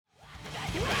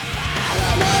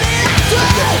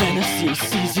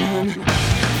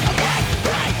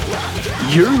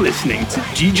You're listening to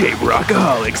DJ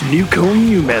Rockaholic's Neukölln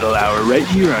New Metal Hour right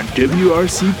here on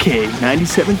WRCK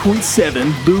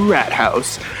 97.7 The Rat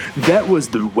House. That was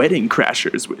the Wedding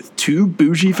Crashers with Too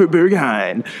Bougie for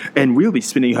Berghain. And we'll be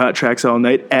spinning hot tracks all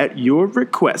night at your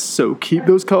request, so keep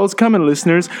those calls coming,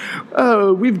 listeners.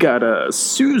 We've got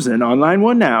Susan on line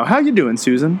one now. How you doing,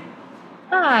 Susan?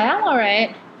 Hi, I'm all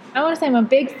right. I want to say I'm a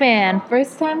big fan.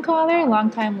 First-time caller,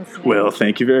 long-time listener. Well,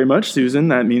 thank you very much, Susan.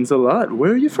 That means a lot.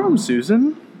 Where are you from,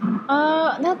 Susan?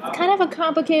 That's kind of a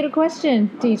complicated question,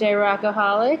 DJ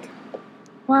Rockaholic.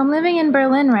 Well, I'm living in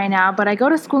Berlin right now, but I go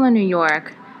to school in New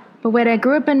York. But wait, I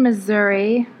grew up in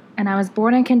Missouri, and I was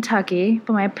born in Kentucky,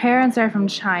 but my parents are from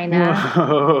China.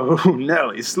 Whoa,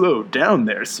 Nelly, slow down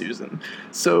there, Susan.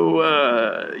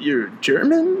 So, you're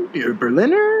German? You're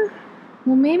Berliner?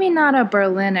 Well, maybe not a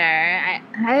Berliner.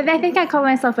 I think I call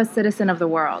myself a citizen of the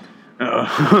world.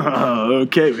 Oh,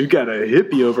 okay, we've got a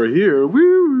hippie over here.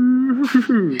 Woo!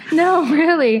 No,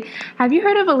 really. Have you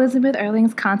heard of Elizabeth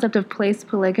Erling's concept of place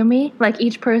polygamy? Like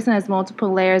each person has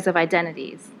multiple layers of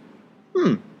identities.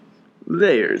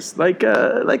 Layers. Like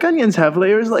onions have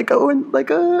layers, like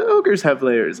ogres have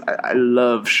layers. I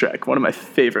love Shrek, one of my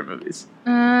favorite movies.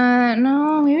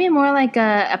 No, maybe more like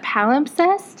a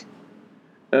palimpsest?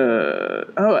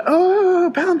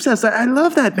 Palimpsest. I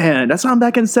love that band. I saw them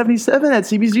back in 77 at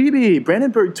CBGB,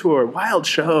 Brandenburg tour, wild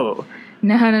show.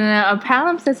 No. A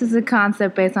palimpsest is a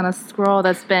concept based on a scroll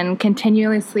that's been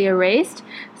continuously erased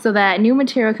so that new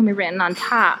material can be written on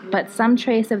top, but some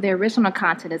trace of the original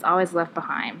content is always left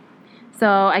behind. So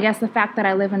I guess the fact that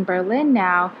I live in Berlin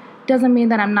now doesn't mean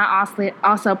that I'm not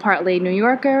also partly New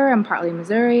Yorker and partly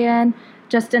Missourian,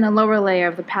 just in a lower layer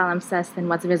of the palimpsest than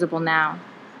what's visible now.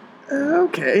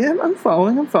 Okay, I'm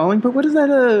following, but what does that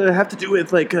have to do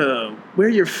with, where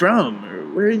you're from, or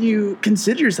where you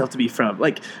consider yourself to be from?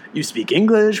 Like, you speak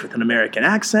English with an American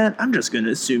accent? I'm just going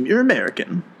to assume you're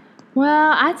American.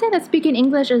 Well, I'd say that speaking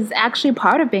English is actually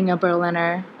part of being a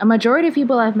Berliner. A majority of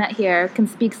people I've met here can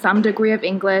speak some degree of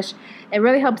English. It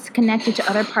really helps connect you to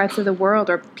other parts of the world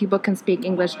where people can speak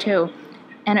English too.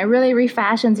 And it really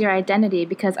refashions your identity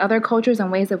because other cultures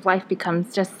and ways of life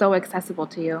becomes just so accessible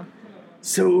to you.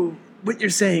 So what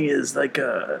you're saying is,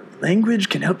 language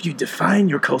can help you define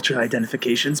your cultural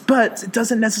identifications, but it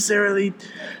doesn't necessarily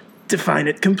define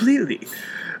it completely.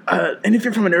 And if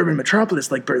you're from an urban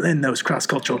metropolis like Berlin, those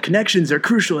cross-cultural connections are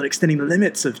crucial in extending the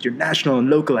limits of your national and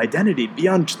local identity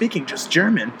beyond speaking just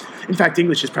German. In fact,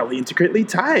 English is probably intricately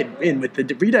tied in with the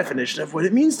redefinition of what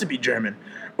it means to be German,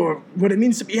 or what it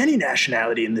means to be any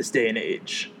nationality in this day and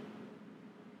age.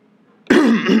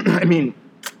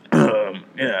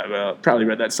 Yeah, well, probably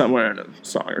read that somewhere in a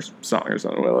song or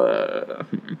something. Well,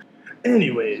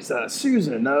 Anyways,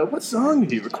 Susan, what song are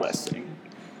you requesting?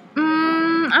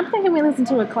 I'm thinking we listen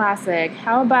to a classic.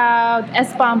 How about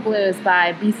S-Bomb Blues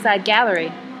by B-Side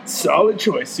Gallery? Solid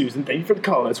choice, Susan. Thank you for the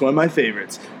call. That's one of my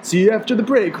favorites. See you after the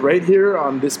break right here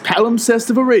on this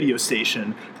palimpsest of a radio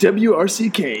station,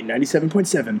 WRCK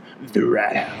 97.7, The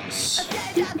Rat House.